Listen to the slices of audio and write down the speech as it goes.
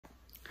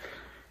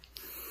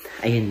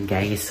Ayun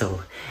guys, so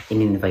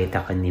in-invite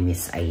ako ni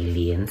Miss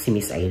Eileen. Si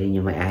Miss Eileen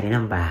yung may-ari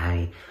ng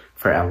bahay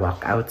for a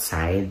walk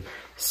outside.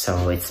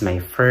 So it's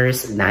my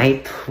first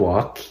night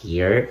walk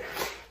here.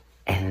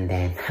 And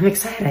then, I'm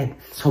excited.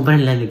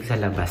 Sobrang lamig sa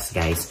labas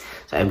guys.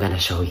 So I'm gonna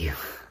show you.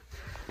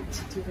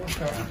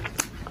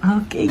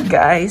 Okay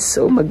guys,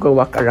 so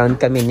mag-walk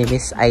around kami ni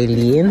Miss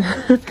Eileen.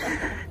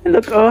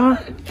 Look oh.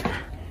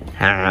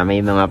 May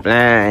mga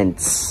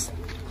plants.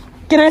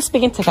 Can I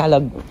speak in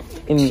Tagalog?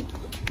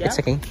 It's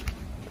okay.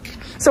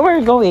 So where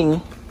are we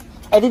going?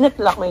 I did not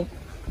lock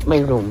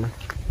my room.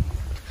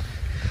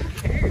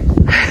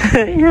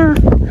 Yeah.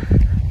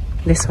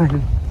 This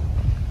one.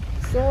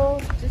 So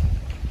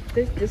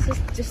this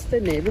is just the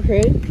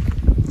neighborhood.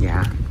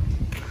 Yeah.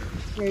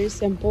 Very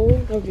simple,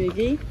 no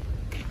biggie.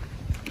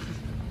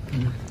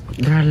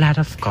 There are a lot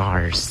of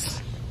cars.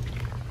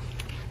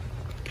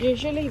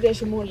 Usually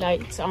there's more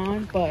lights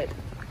on, but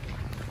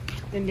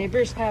the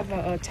neighbors have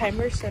a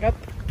timer set up.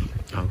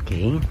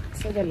 Okay.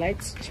 So the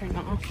lights turn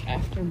off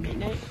after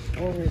midnight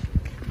or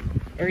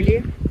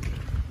earlier.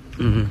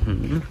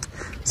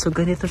 So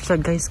ganito siya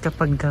guys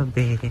kapag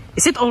gabi.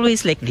 Is it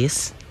always like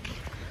this?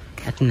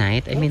 At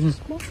night? I mean...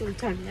 Most of the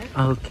time,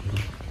 yeah.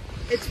 Okay.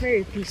 It's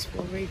very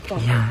peaceful, very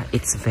quiet. Yeah,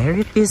 it's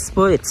very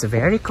peaceful. It's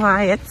very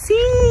quiet.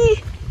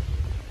 See?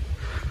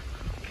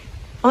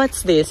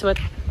 What's this?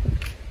 What?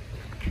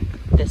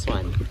 This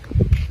one.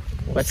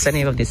 What's the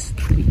name of this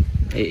tree?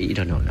 You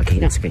don't know. Okay,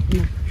 that's great.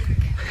 No.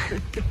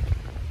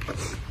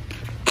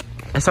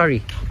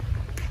 Sorry.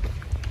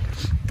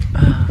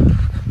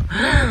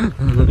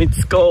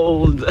 It's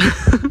cold.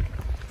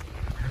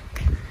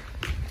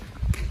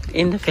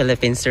 In the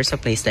Philippines, there's a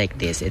place like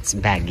this. It's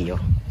Baguio.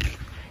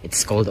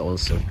 It's cold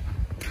also.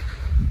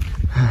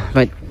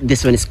 But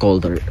this one is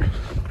colder.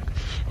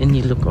 And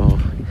you look, oh,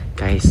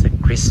 guys, the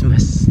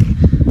Christmas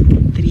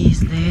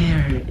trees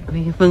there.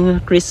 May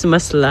mga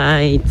Christmas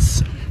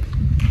lights.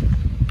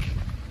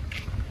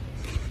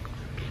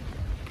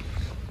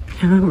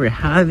 We're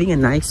having a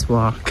nice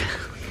walk.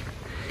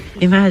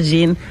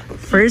 Imagine,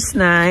 first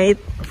night,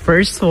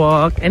 first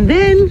walk, and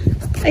then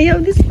I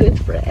have this good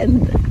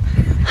friend.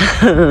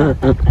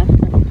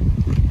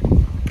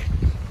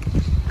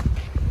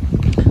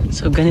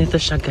 So ganito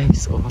siya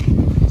guys, oh.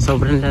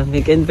 Sobrang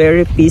lamig and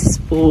very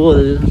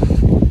peaceful.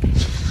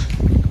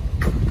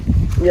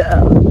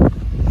 Yeah.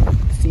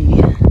 See.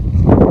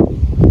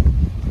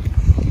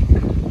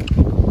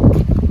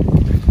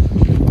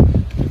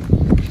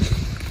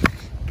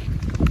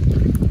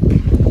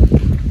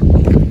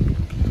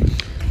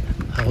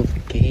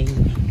 Okay.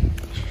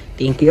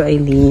 Thank you,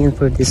 Eileen,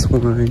 for this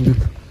one.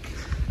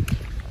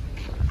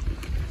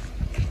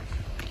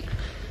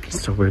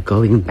 So we're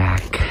going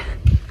back.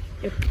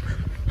 Yep.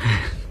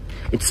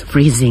 It's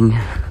freezing.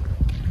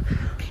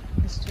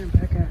 Let's turn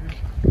back around.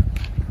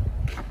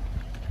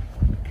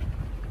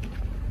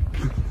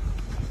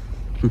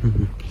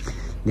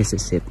 This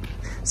is it.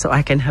 So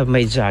I can have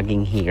my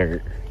jogging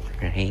here,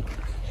 right?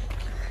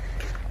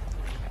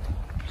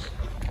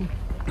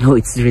 Oh,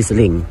 it's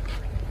drizzling.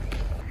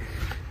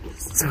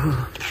 So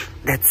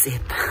that's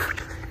it.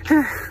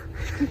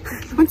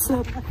 What's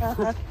up?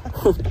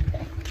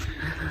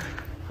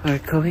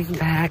 We're going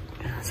back.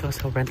 So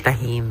sobrang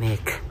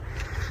tahimik.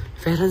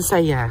 Pero ang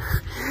saya.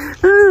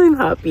 I'm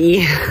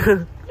happy.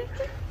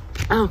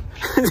 Oh,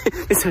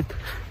 this one.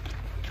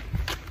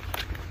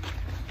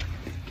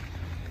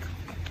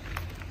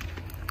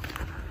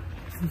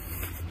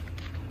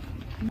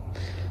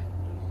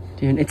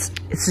 Yun, it's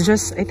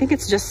just, I think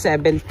it's just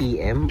 7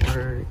 p.m.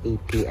 or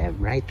 8 p.m.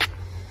 right?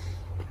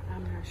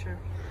 I'm not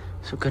sure.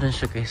 So ganun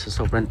siya guys,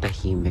 so sobrang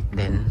tahimik.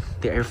 Then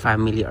they are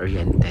family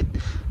oriented.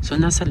 So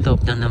nasa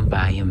loob lang ng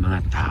bahay yung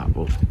mga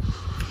tao.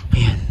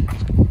 Ayan.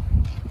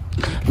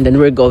 And then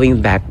we're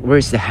going back.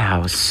 Where's the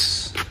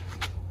house?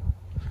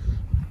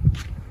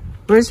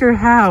 Where's your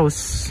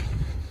house?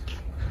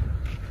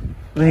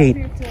 Wait.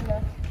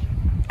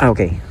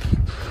 Okay.